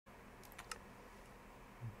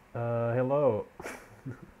Hello.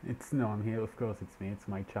 It's Noam here, of course it's me, it's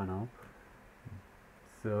my channel.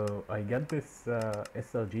 So I got this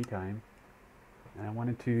SRG time and I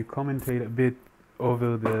wanted to commentate a bit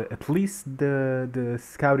over at least the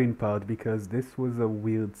scouting part because this was a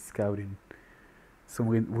weird scouting. Some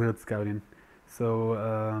weird scouting.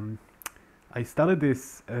 So I started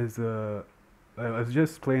this I was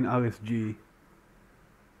just playing RSG,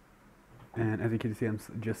 and as you can see I'm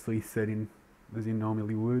just resetting as you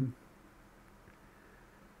normally would.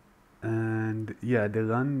 And yeah, the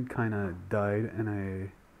run kind of died and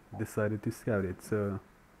I decided to scout it, so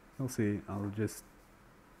we'll see. I'll just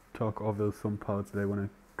talk over some parts that I want to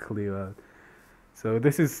clear out. So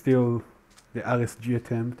this is still the RSG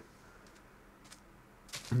attempt.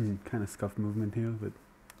 Kind of scuff movement here, but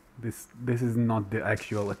this is not the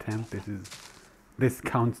actual attempt. This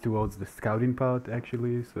counts towards the scouting part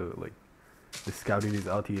actually, so like the scouting is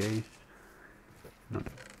RTA, not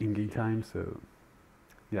in-game time, so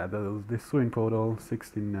yeah, this swing portal,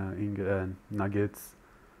 16 nuggets,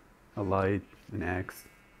 a light, an axe,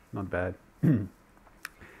 not bad. At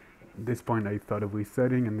this point I thought of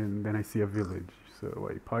resetting, and then I see a village, so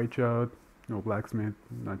I pie chart, no blacksmith,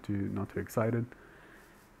 not too excited.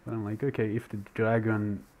 But I'm like, okay, if the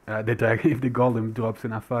dragon, if the golem drops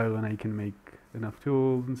enough iron, I can make enough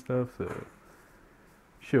tools and stuff, so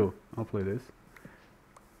sure, I'll play this.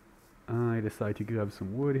 I decide to grab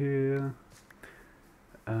some wood here.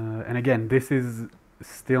 And again, this is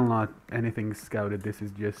still not anything scouted, this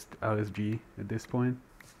is just RSG at this point.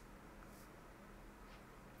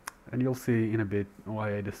 And you'll see in a bit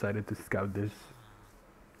why I decided to scout this.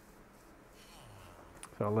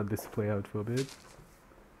 So I'll let this play out for a bit.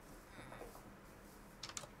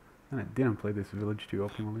 And I didn't play this village too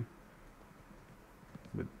optimally,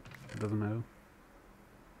 but it doesn't matter.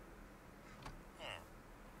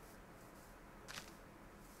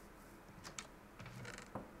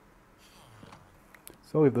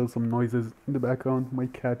 So if there's some noises in the background, my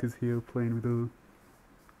cat is here playing with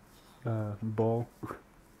a ball,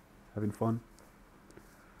 having fun.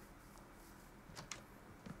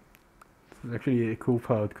 It's actually a cool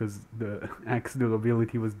part because the axe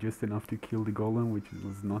durability was just enough to kill the golem, which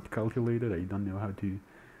was not calculated. I don't know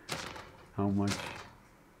how much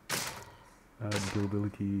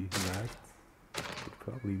durability lasts. Should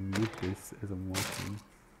probably mute this as I'm watching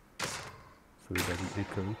so it doesn't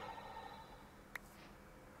echo.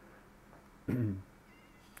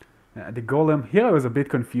 The golem here, I was a bit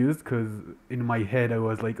confused because in my head I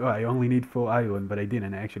was like, oh, I only need 4 iron, but I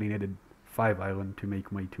didn't. I actually needed 5 iron to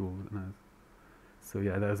make my tools. So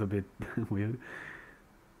yeah, that was a bit weird.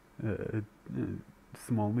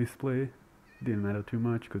 Small misplay. Didn't matter too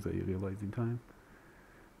much because I realized in time.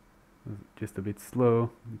 It was just a bit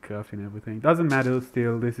slow, crafting everything. Doesn't matter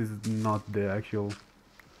still, this is not the actual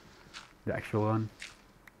run.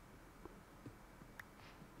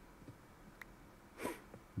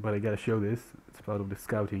 But I gotta show this, it's part of the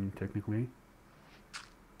scouting technically.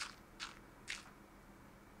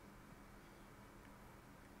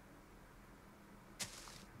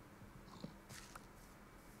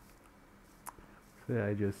 So yeah,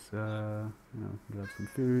 I just grab some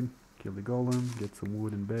food, kill the golem, get some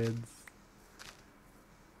wood and beds,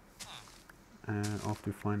 and off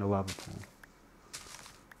to find a lava pool.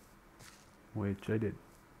 Which I did.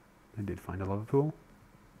 I did find a lava pool.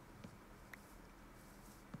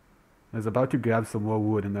 I was about to grab some more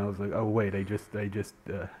wood, and then I was like, oh wait, I just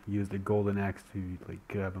used a golden axe to like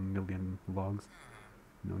grab 1,000,000 logs.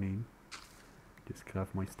 No need. Just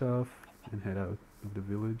craft my stuff and head out of the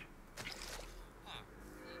village.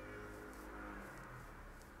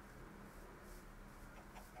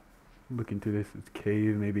 Look into this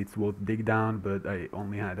cave, maybe it's worth dig down, but I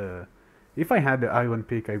only had if I had the iron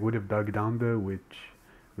pick I would have dug down there, which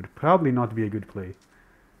would probably not be a good play.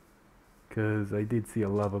 Because I did see a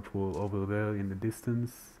lava pool over there in the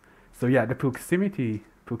distance. So yeah, the proximity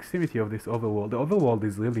of this overworld. The overworld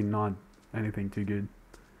is really not anything too good.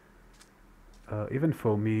 Even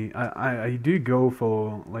for me, I do go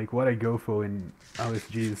for, like, what I go for in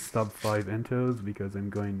RSG is sub 5 enters because I'm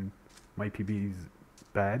going, my PB is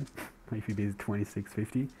bad. My PB is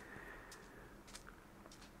 2650.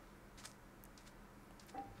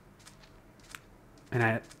 And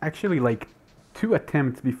I actually, like, 2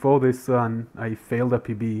 attempts before this run, I failed a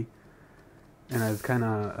PB. And I was kind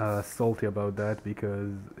of salty about that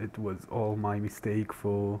because it was all my mistake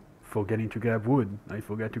for forgetting to grab wood. I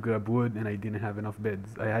forgot to grab wood and I didn't have enough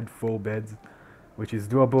beds. I had 4 beds, which is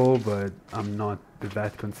doable, but I'm not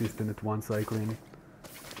that consistent at one cycling.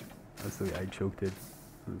 So yeah, I choked it.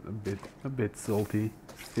 A bit salty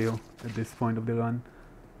still at this point of the run,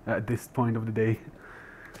 at this point of the day.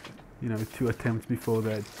 you know, 2 attempts before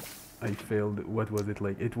that I failed. What was it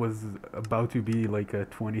like? It was about to be like a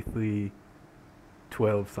 23-12,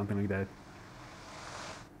 something like that.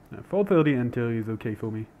 4:30 enter is okay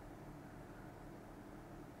for me.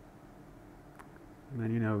 And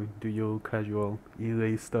then, you know, do your casual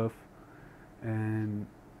relay stuff. And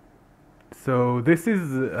so this is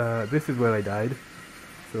where I died.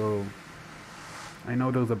 So I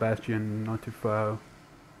know there's a bastion not too far.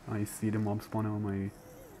 I see the mob spawner on my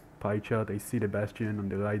pie chart. I see the bastion on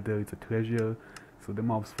the right there. It's a treasure. So the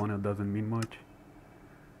mob spawner doesn't mean much.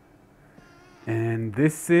 And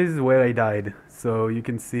this is where I died. So you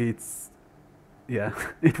can see it's, yeah,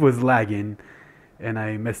 it was lagging and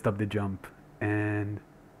I messed up the jump. And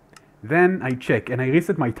then I check and I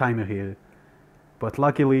reset my timer here. But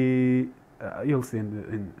luckily, you'll see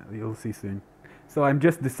you'll see soon. So I'm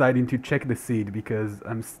just deciding to check the seed because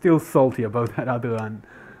I'm still salty about that other run.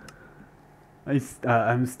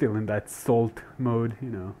 I'm still in that salt mode, you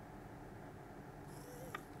know.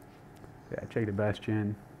 Yeah, check the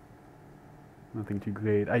bastion. Nothing too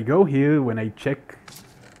great. I go here when I check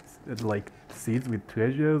like seeds with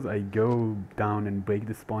treasures. I go down and break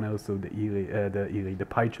the spawner so the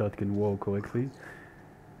pie chart can work correctly.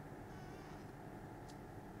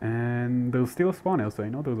 And there's still a spawner, so I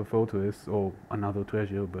know there's a fortress or another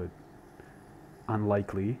treasure, but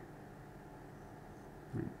unlikely.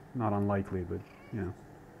 Not unlikely, but you know,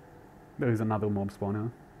 there is another mob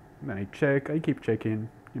spawner. Then I check. I keep checking,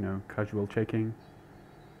 you know, casual checking.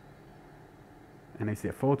 And I see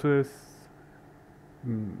a fortress.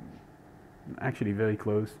 Actually, very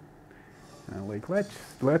close. Like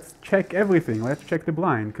let's check everything. Let's check the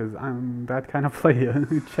blind, because I'm that kind of player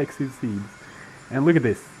who checks his seeds. And look at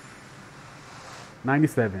this,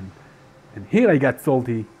 97. And here I got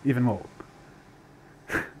salty even more.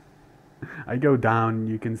 I go down.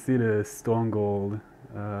 You can see the stronghold,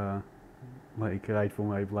 like right from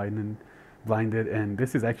where I blinded, and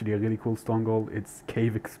this is actually a really cool stronghold. It's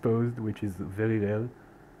cave exposed, which is very rare.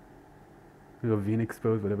 Ravine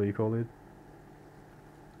exposed, whatever you call it.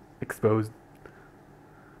 Exposed.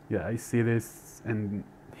 Yeah, I see this, and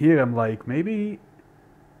here I'm like, maybe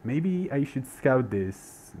I should scout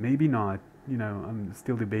this. Maybe not. You know, I'm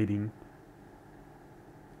still debating.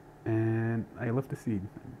 And I left the seed.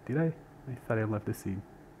 Did I? I thought I left the seed.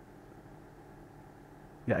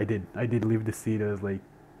 Yeah, I did. I did leave the seed. I was like,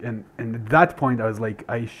 and at that point I was like,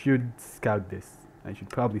 I should scout this. I should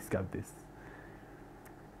probably scout this.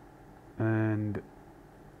 And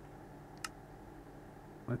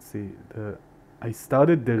let's see. I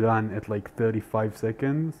started the run at like 35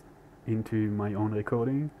 seconds into my own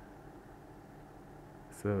recording.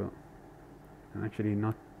 So I'm actually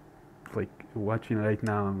not like watching right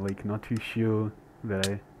now. I'm like not too sure that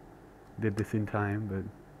I did this in time, but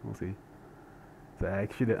we'll see. So I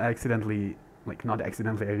actually accidentally, like not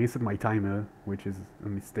accidentally, I reset my timer, which is a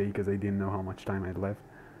mistake because I didn't know how much time I had left.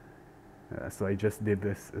 So I just did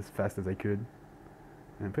this as fast as I could.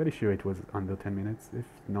 I'm pretty sure it was under 10 minutes. If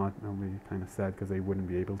not, I'll be kind of sad because I wouldn't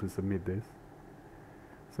be able to submit this.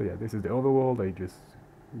 So yeah, this is the overworld. I just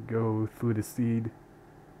go through the seed.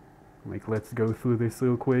 Like, let's go through this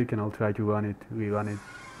real quick and I'll try to rerun it.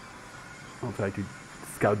 I'll try to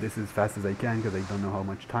scout this as fast as I can because I don't know how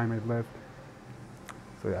much time I've left.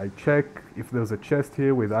 So yeah, I check if there's a chest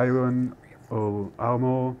here with iron or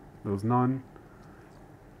armor. There's none.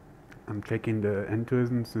 I'm checking the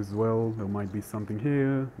entrance as well. There might be something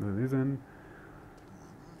here. There isn't.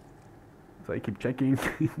 So I keep checking.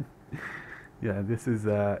 Yeah, this is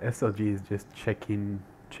SRG is just checking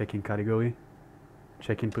category,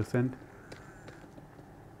 checking percent.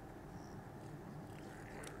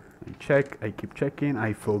 I check. I keep checking.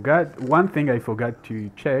 I forgot one thing. I forgot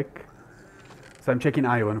to check. So I'm checking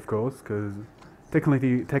iron, of course, because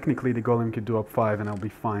technically the golem could drop 5 and I'll be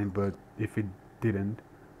fine. But if it didn't.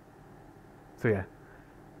 So yeah,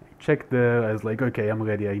 I checked there. I was like, okay, I'm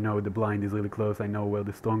ready. I know the blind is really close. I know where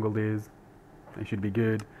the stronghold is. I should be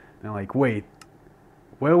good. And I'm like, wait,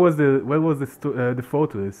 where was the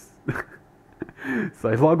fortress? So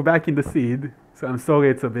I log back in the seed. So I'm sorry,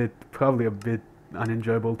 it's probably a bit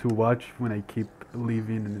unenjoyable to watch when I keep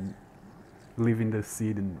leaving the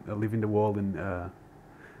seed and leaving the wall and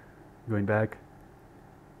going back.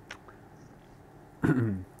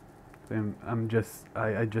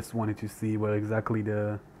 I just wanted to see where exactly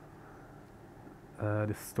the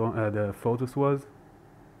fortress was.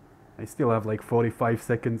 I still have like 45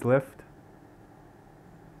 seconds left.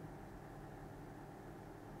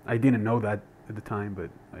 I didn't know that at the time, but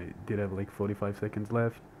I did have like 45 seconds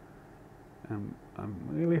left. I'm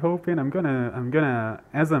really hoping I'm gonna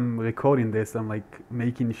as I'm recording this, I'm like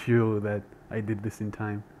making sure that I did this in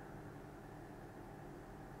time.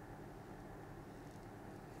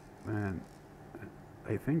 And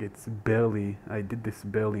I think it's barely, I did this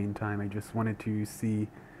barely in time. I just wanted to see,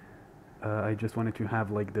 I just wanted to have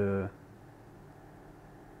like the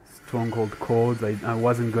stronghold codes. I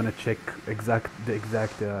wasn't gonna check the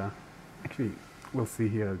exact, actually, we'll see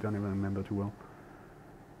here, I don't even remember too well.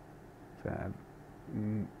 So,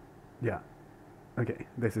 yeah, okay,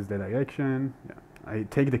 this is the direction. Yeah. I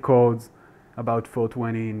take the codes, about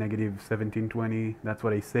 420, negative 1720, that's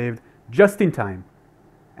what I saved, just in time.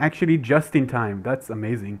 Actually, just in time, that's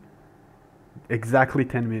amazing. Exactly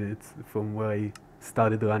 10 minutes from where I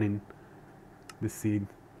started running the seed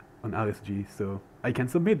on SRG, so I can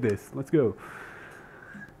submit this, let's go.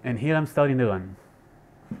 And here I'm starting the run.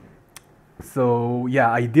 So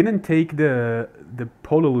yeah, I didn't take the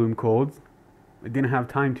polar room codes, I didn't have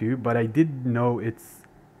time to, but I did know it's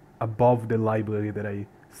above the library that I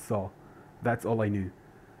saw. That's all I knew.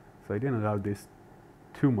 So I didn't route this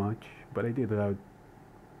too much, but I did route,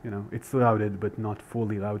 you know, it's routed but not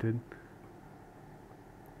fully routed.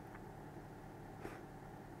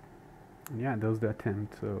 Yeah, that was the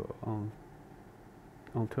attempt, so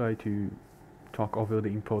I'll try to talk over the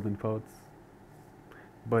important parts.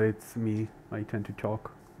 But it's me, I tend to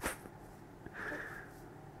talk.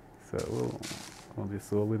 So we'll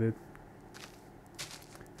just roll with it.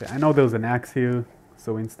 Yeah, I know there's an axe here,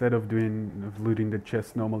 so instead of looting the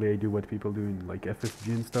chest, normally I do what people do in like FSG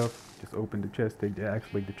and stuff. Just open the chest, take the axe,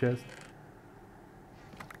 break the chest.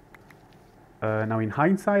 Now in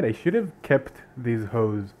hindsight, I should have kept these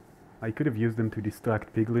hoes. I could have used them to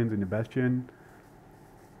distract piglins in the bastion,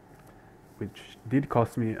 which did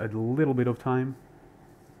cost me a little bit of time,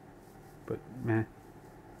 but meh,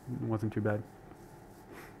 it wasn't too bad.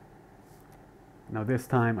 Now this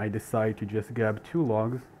time I decide to just grab 2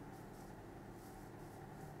 logs,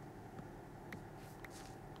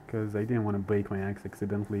 because I didn't want to break my axe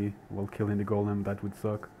accidentally while killing the golem, that would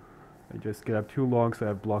suck. I just grab 2 logs, so I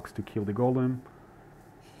have blocks to kill the golem.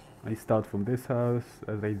 I start from this house,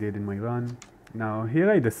 as I did in my run. Now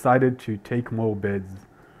here I decided to take more beds.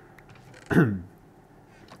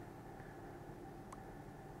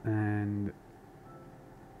 And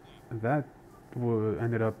that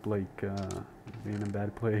ended up like being a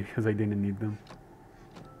bad play, because I didn't need them.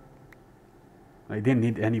 I didn't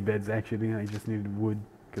need any beds actually, I just needed wood,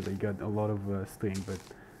 because I got a lot of string, but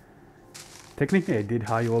technically I did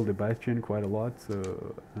high roll the bastion quite a lot,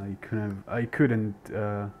 so I couldn't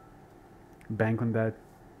bank on that.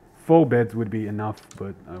 4 beds would be enough,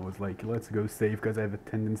 but I was like, let's go safe, because I have a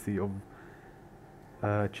tendency of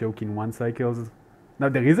choking 1 cycles. Now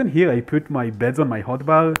the reason here I put my beds on my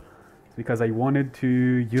hotbar is because I wanted to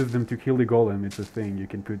use them to kill the golem. It's a thing, you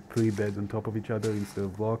can put 3 beds on top of each other instead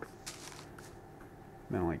of blocks.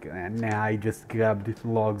 I'm like, nah, I just grabbed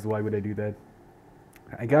logs, why would I do that?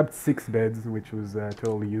 I grabbed 6 beds, which was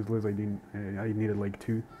totally useless. I needed like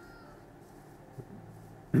 2.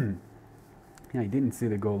 Yeah, I didn't see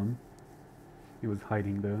the golem. He was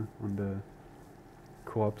hiding there on the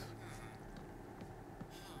corpse.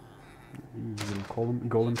 Little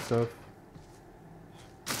golem stuff.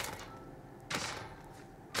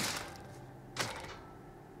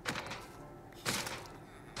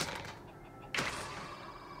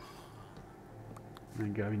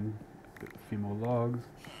 I'm grabbing a few more logs.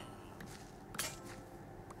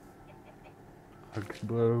 Axe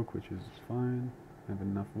broke, which is fine. I have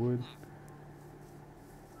enough wood.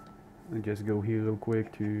 I just go here real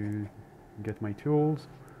quick to get my tools.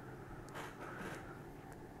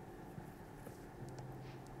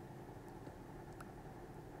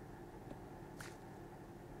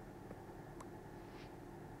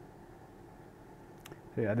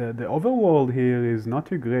 Yeah, the overworld here is not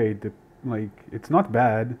too great. It's not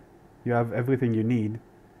bad. You have everything you need,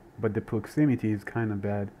 but the proximity is kind of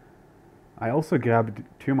bad. I also grabbed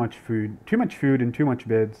too much food and too much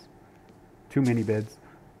beds. Too many beds.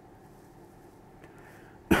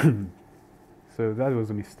 So that was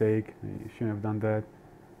a mistake. I shouldn't have done that.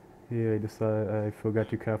 Here I forgot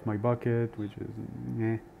to craft my bucket, which is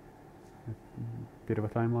a bit of a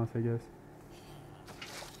time loss, I guess.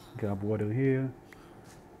 Grab water here.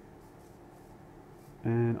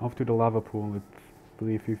 And off to the lava pool at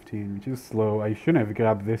 3:15, which is slow. I shouldn't have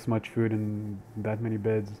grabbed this much food and that many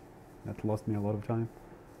beds. That lost me a lot of time.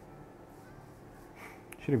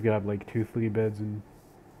 Should have grabbed like 2-3 beds and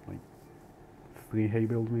like 3 hay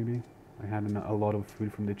bales maybe. I had a lot of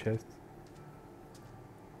food from the chests.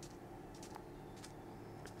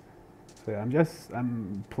 So yeah,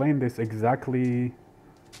 I'm playing this exactly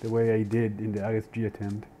the way I did in the SRG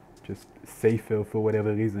attempt. Just safer for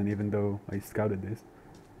whatever reason, even though I scouted this.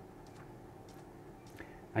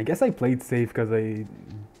 I guess I played safe because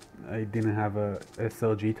I didn't have a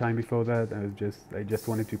SRG time before that. I just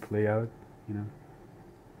wanted to play out, you know.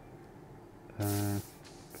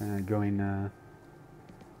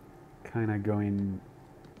 Kind of going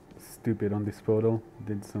stupid on this portal.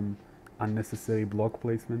 Did some unnecessary block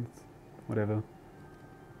placements, whatever.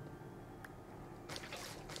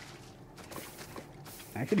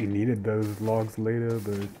 I actually needed those logs later,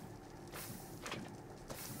 but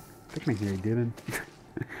technically I didn't.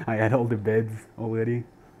 I had all the beds already.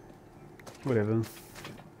 Whatever.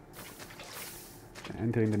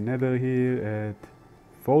 Entering the nether here at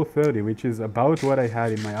 4:30, which is about what I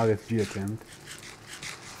had in my RSG attempt.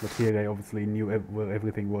 But here I obviously knew where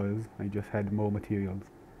everything was. I just had more materials.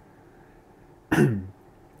 The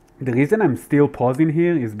reason I'm still pausing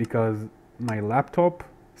here is because my laptop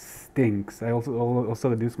stinks. I also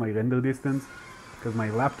reduced my render distance because my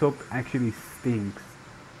laptop actually stinks.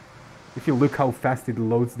 If you look how fast it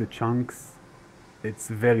loads the chunks, it's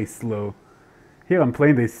very slow. Here I'm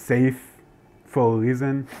playing this safe for a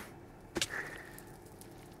reason.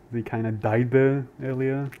 They kind of died there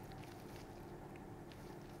earlier.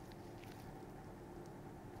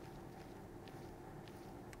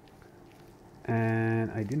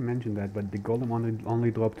 And I didn't mention that, but the golem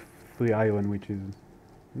only dropped 3 iron, which is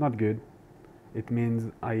not good. It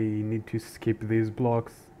means I need to skip these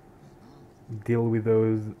blocks, deal with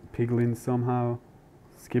those piglins somehow,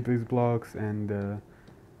 skip these blocks, and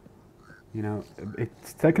you know,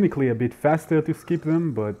 it's technically a bit faster to skip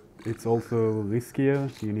them, but it's also riskier.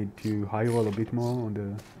 You need to high roll a bit more on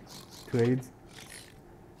the trades.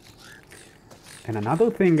 And another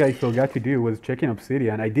thing I forgot to do was checking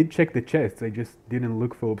obsidian. I did check the chests, I just didn't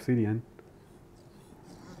look for obsidian.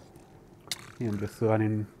 Yeah, I'm just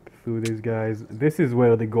running through these guys. This is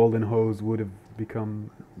where the golden hose would have become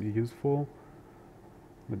useful,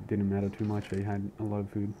 but didn't matter too much. I had a lot of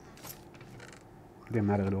food. Didn't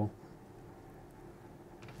matter at all.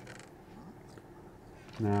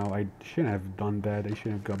 Now, I shouldn't have done that. I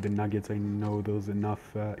shouldn't have got the nuggets. I know there's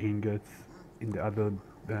enough ingots in the other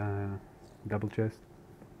double chest.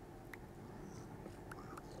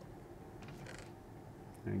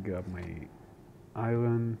 I grab my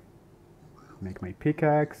iron, make my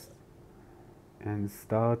pickaxe, and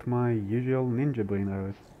start my usual ninja brain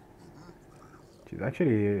route. Which is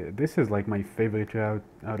actually, this is like my favorite route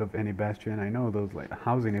out of any bastion. I know those like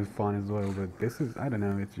housing is fun as well, but this is, I don't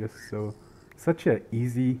know, it's just such a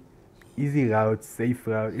easy route, safe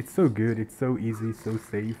route. It's so good, it's so easy, so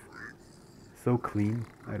safe, so clean.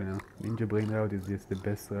 I don't know, ninja brain route is just the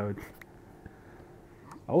best route.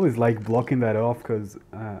 I always like blocking that off because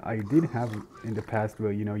I did have in the past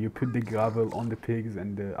where, you know, you put the gravel on the pigs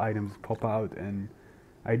and the items pop out, and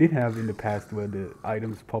I did have in the past where the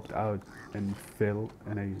items popped out and fell,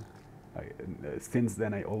 and since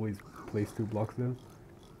then I always place 2 blocks there.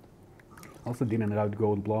 Also didn't route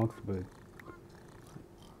gold blocks, but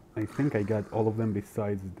I think I got all of them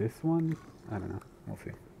besides this one. I don't know, we'll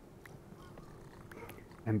see.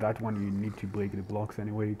 And that one you need to break the blocks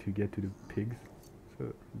anyway to get to the pigs, so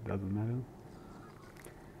it doesn't matter.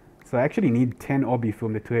 So I actually need 10 obi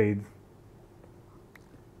from the trades.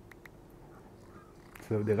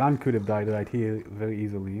 So the run could have died right here very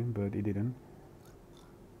easily, but it didn't.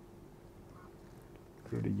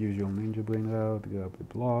 So the usual ninja brain route, grab the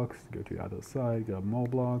blocks, go to the other side, grab more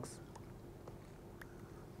blocks.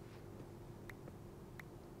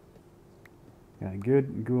 Yeah,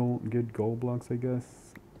 good gold blocks, I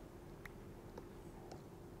guess.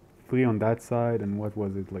 3 on that side, and what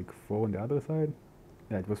was it, like 4 on the other side?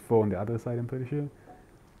 Yeah, it was 4 on the other side, I'm pretty sure.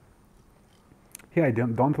 Here I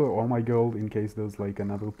don't throw all my gold in case there's like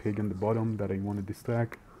another pig in the bottom that I want to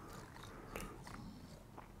distract.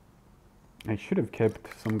 I should have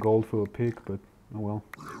kept some gold for a pig, but oh well.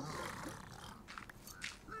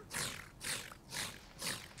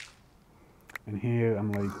 And here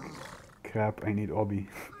I'm like, crap, I need obi.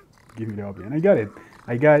 Give me the obi. And I got it.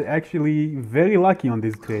 I got actually very lucky on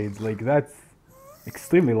these trades. Like, that's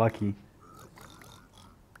extremely lucky.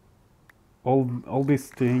 All this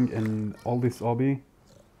string and all this obi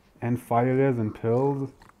and fire res and pearls,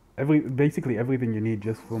 basically everything you need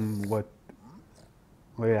just from where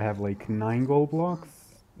I have like 9 gold blocks,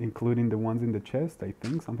 including the ones in the chest, I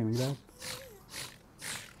think, something like that.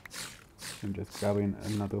 I'm just grabbing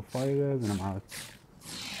another fire res and I'm out.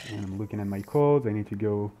 And I'm looking at my codes. I need to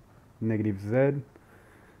go -Z.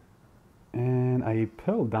 And I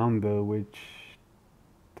pearled down there, which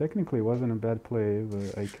technically wasn't a bad play,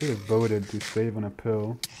 but I could have voted to save on a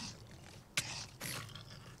pearl.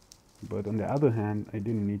 But on the other hand, I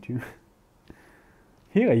didn't need to.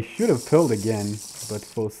 Here I should have pearled again, but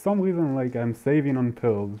for some reason, like, I'm saving on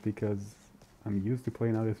pearls because I'm used to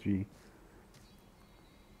playing SRG.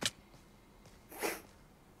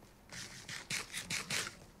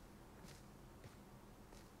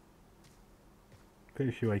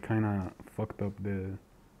 Pretty sure I kinda fucked up the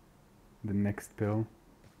next pill.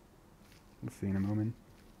 We'll see in a moment.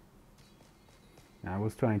 I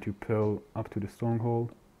was trying to pill up to the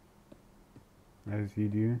stronghold, as you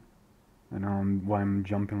do. And why I'm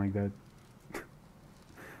jumping like that.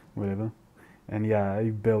 Whatever. And yeah,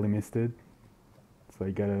 I barely missed it. So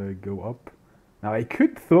I gotta go up. Now I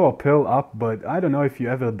could throw a pill up, but I don't know if you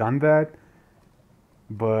ever done that.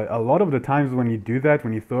 But a lot of the times when you do that,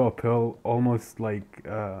 when you throw a pill almost like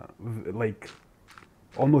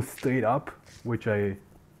almost straight up, which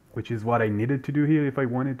is what I needed to do here if I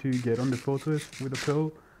wanted to get on the fortress with a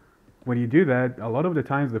pill. When you do that, a lot of the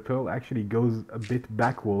times the pill actually goes a bit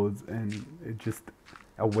backwards, and it's just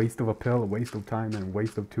a waste of a pill, a waste of time, and a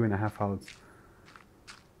waste of 2.5 hearts.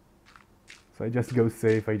 So I just go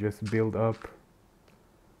safe, I just build up.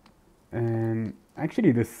 And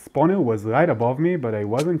actually the spawner was right above me, but I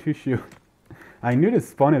wasn't too sure. I knew the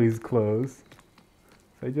spawner is close.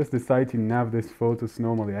 So I just decided to nav this fortress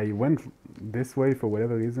normally. I went this way for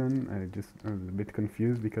whatever reason. I was a bit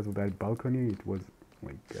confused because of that balcony. It was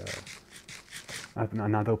like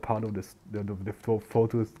another part of the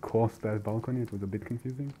fortress crossed that balcony. It was a bit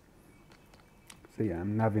confusing. So yeah,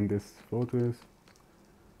 I'm naving this fortress.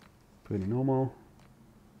 Pretty normal.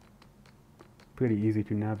 Pretty easy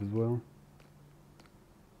to nav as well.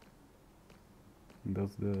 And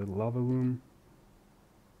there's the lava room.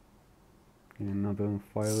 And another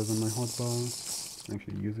fire is on my hotbar. I'm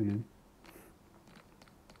actually using it.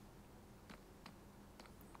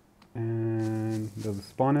 And there's a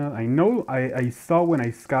spawner. I know I saw when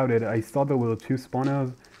I scouted, I saw there were 2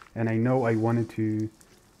 spawners, and I know I wanted to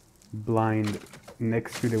blind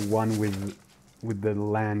next to the one with the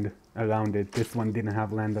land around it. This one didn't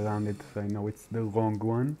have land around it, so I know it's the wrong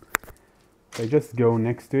one. So I just go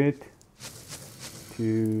next to it.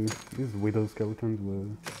 These wither skeletons were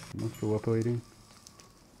not cooperating.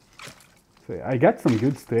 So I got some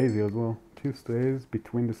good strays here as well. 2 strays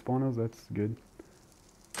between the spawners, that's good.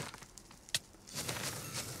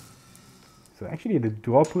 So actually the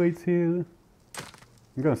drop rates here,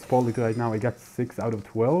 I'm gonna spoil it right now. I got 6 out of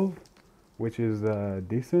 12, which is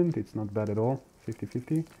decent. It's not bad at all,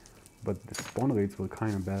 50-50. But the spawn rates were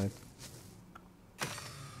kind of bad.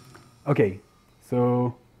 Okay,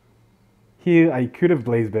 so here I could have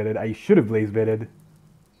blaze bedded. I should have blaze bedded,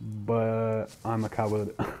 but I'm a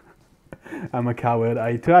coward. I'm a coward.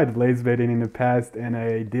 I tried blaze bedding in the past and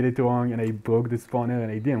I did it wrong and I broke the spawner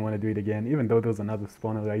and I didn't want to do it again, even though there's another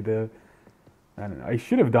spawner right there. I don't know. I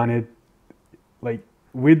should have done it, like,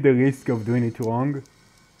 with the risk of doing it wrong.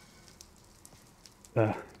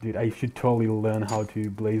 Dude, I should totally learn how to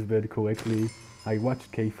blaze bed correctly. I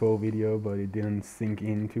watched K4 video, but it didn't sink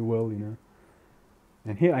in too well, you know.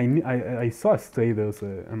 And here I saw a stray there,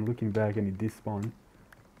 so I'm looking back and it did spawn.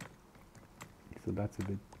 So that's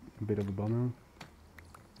a bit of a bummer.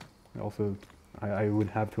 Also, I would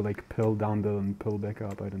have to like pill down there and pill back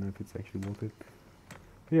up. I don't know if it's actually worth it.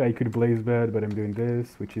 Yeah, I could blaze bed, but I'm doing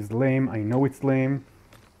this, which is lame. I know it's lame.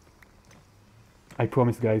 I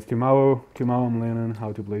promise, guys, tomorrow I'm learning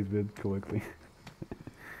how to blaze bed correctly.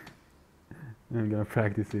 I'm gonna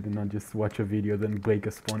practice it and not just watch a video then break a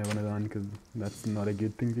spawner on it on, because that's not a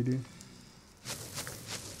good thing to do.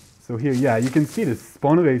 So here, yeah, you can see the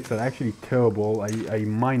spawn rates are actually terrible. I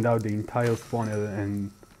mined out the entire spawner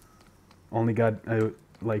and only got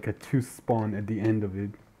like a 2 spawn at the end of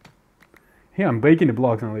it. Here I'm breaking the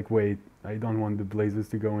blocks and I'm like, wait, I don't want the blazes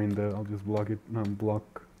to go in there. I'll just block it,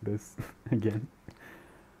 block this again.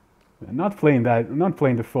 Not playing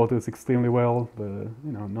the fortress extremely well, but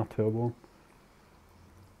you know, not terrible.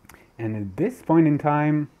 And at this point in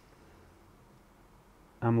time,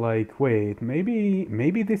 I'm like, wait,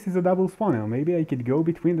 maybe this is a double spawner. Maybe I could go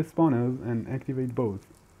between the spawners and activate both.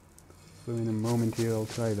 So in a moment here, I'll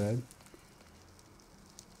try that.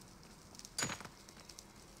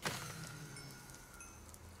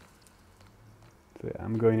 So yeah,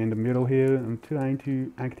 I'm going in the middle here. I'm trying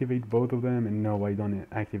to activate both of them, and no, I don't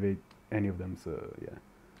activate any of them. So yeah,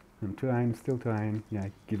 I'm trying, still trying. Yeah,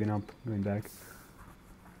 giving up, going back.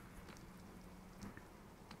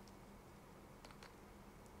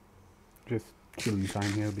 Just killing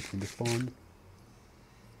time here between the spawns.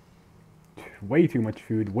 Way too much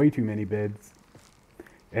food, way too many beds.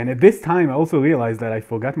 And at this time I also realized that I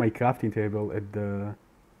forgot my crafting table at the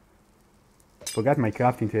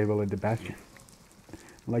bastion.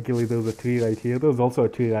 Luckily there's a tree right here. There's also a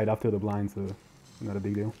tree right after the blind, so not a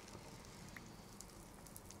big deal.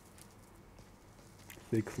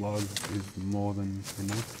 6 logs is more than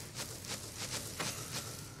enough.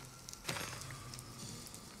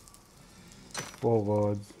 Four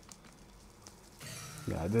rods.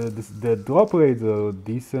 Yeah, the drop rates are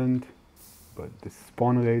decent, but the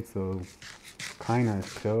spawn rates are kinda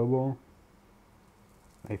terrible.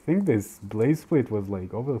 I think this blaze split was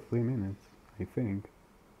like over 3 minutes, I think,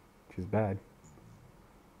 which is bad.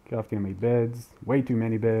 Crafting my beds, way too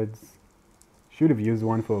many beds. Should have used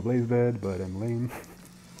one for a blaze bed, but I'm lame.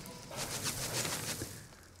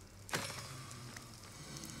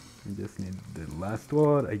 I just need the last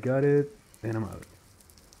rod, I got it, and I'm out.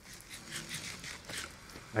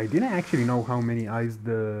 I didn't actually know how many eyes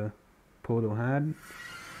the portal had.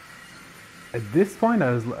 At this point,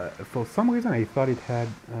 I was for some reason I thought it had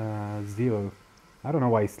 0. I don't know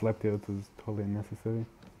why I slept here. It was totally unnecessary.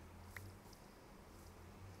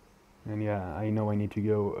 And yeah, I know I need to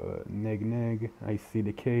go neg neg. I see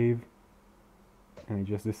the cave, and I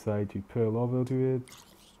just decide to pearl over to it.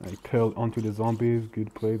 I pearl onto the zombies.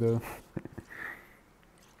 Good play though.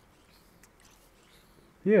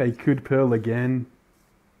 Yeah, I could pearl again.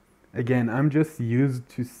 Again, I'm just used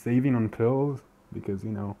to saving on pearls because,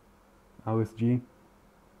 you know, SRG.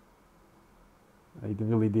 I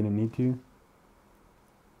really didn't need to.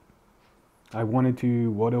 I wanted to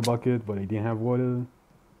water bucket, but I didn't have water.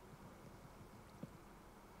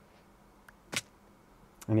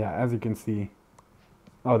 And yeah, as you can see,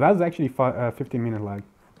 oh, that was actually 15-minute lag.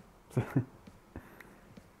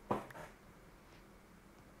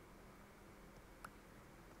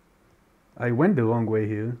 I went the wrong way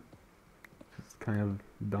here. It's kind of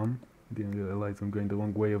dumb. Didn't realize I'm going the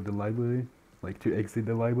wrong way of the library, like to exit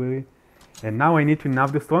the library. And now I need to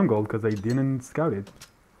nav the stronghold because I didn't scout it.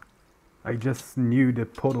 I just knew the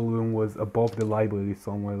portal room was above the library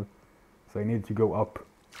somewhere, so I needed to go up.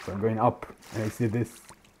 So I'm going up, and I see this.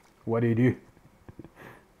 What do you do?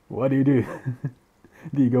 What do you do?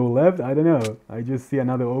 Do you go left? I don't know. I just see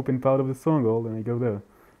another open part of the stronghold, and I go there.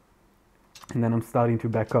 And then I'm starting to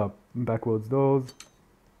back up. Backwards doors.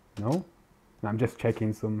 No? I'm just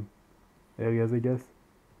checking some areas, I guess.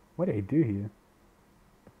 What do I do here?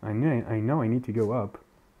 I know I need to go up.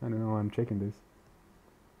 I don't know why I'm checking this.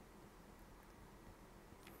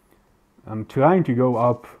 I'm trying to go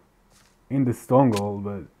up in the stronghold,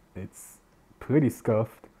 but it's pretty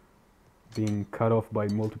scuffed, being cut off by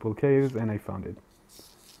multiple caves, and I found it.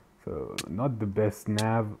 So not the best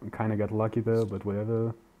nav. Kind of got lucky there, but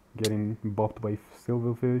whatever. Getting bopped by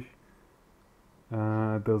silverfish.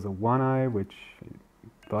 There's a 1 eye, which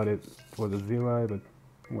I thought it was a 0 eye, but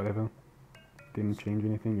whatever. Didn't change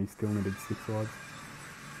anything. I still needed 6 rods.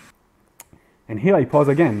 And here I pause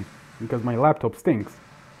again because my laptop stinks.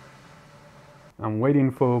 I'm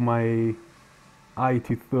waiting for my eye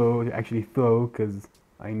to actually throw, because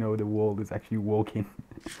I know the world is actually working.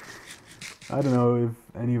 I don't know if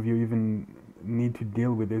any of you even need to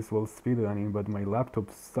deal with this while speedrunning, but my laptop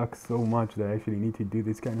sucks so much that I actually need to do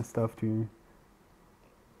this kind of stuff to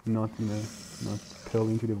not, you know, not pearl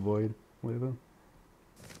into the void, whatever.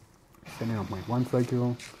 Setting up my 1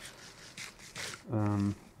 cycle.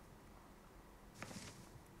 Going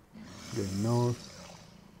north.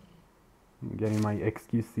 I'm getting my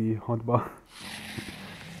XQC hotbar.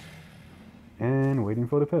 And waiting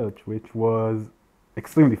for the perch, which was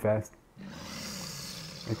extremely fast.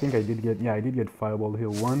 I think I did get fireball here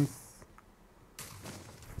once.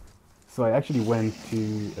 So I actually went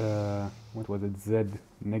to, what was it, Z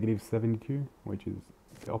 -72, which is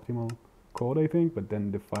the optimal chord, I think, but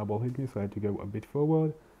then the fireball hit me, so I had to go a bit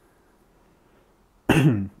forward.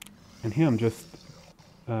 And here I'm just,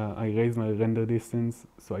 I raised my render distance,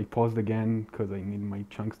 so I paused again because I need my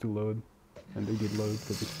chunks to load. And they did load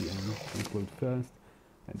because it's the end, chunks load fast.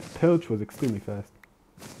 And the perch was extremely fast,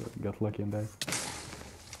 so I got lucky on that.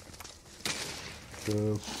 So,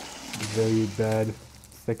 very bad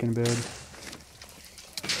second bed,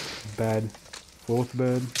 bad 4th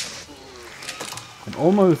bed, and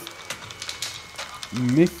almost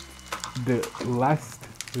missed the last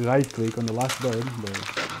right click on the last bed, but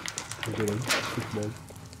I did it, 6th bed.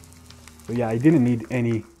 So yeah, I didn't need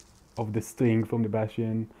any of the string from the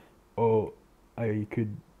Bastion, or I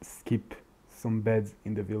could skip some beds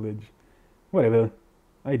in the village. Whatever,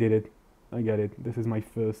 I did it, I got it. This is my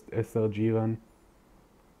first SRG run.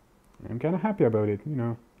 I'm kind of happy about it, you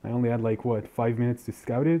know. I only had like, what, 5 minutes to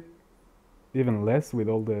scout it? Even less with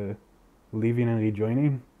all the leaving and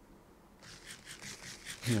rejoining.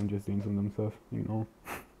 Yeah, I'm just doing some dumb stuff, you know.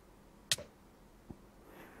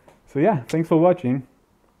 So yeah, thanks for watching.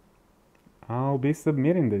 I'll be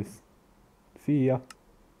submitting this. See ya.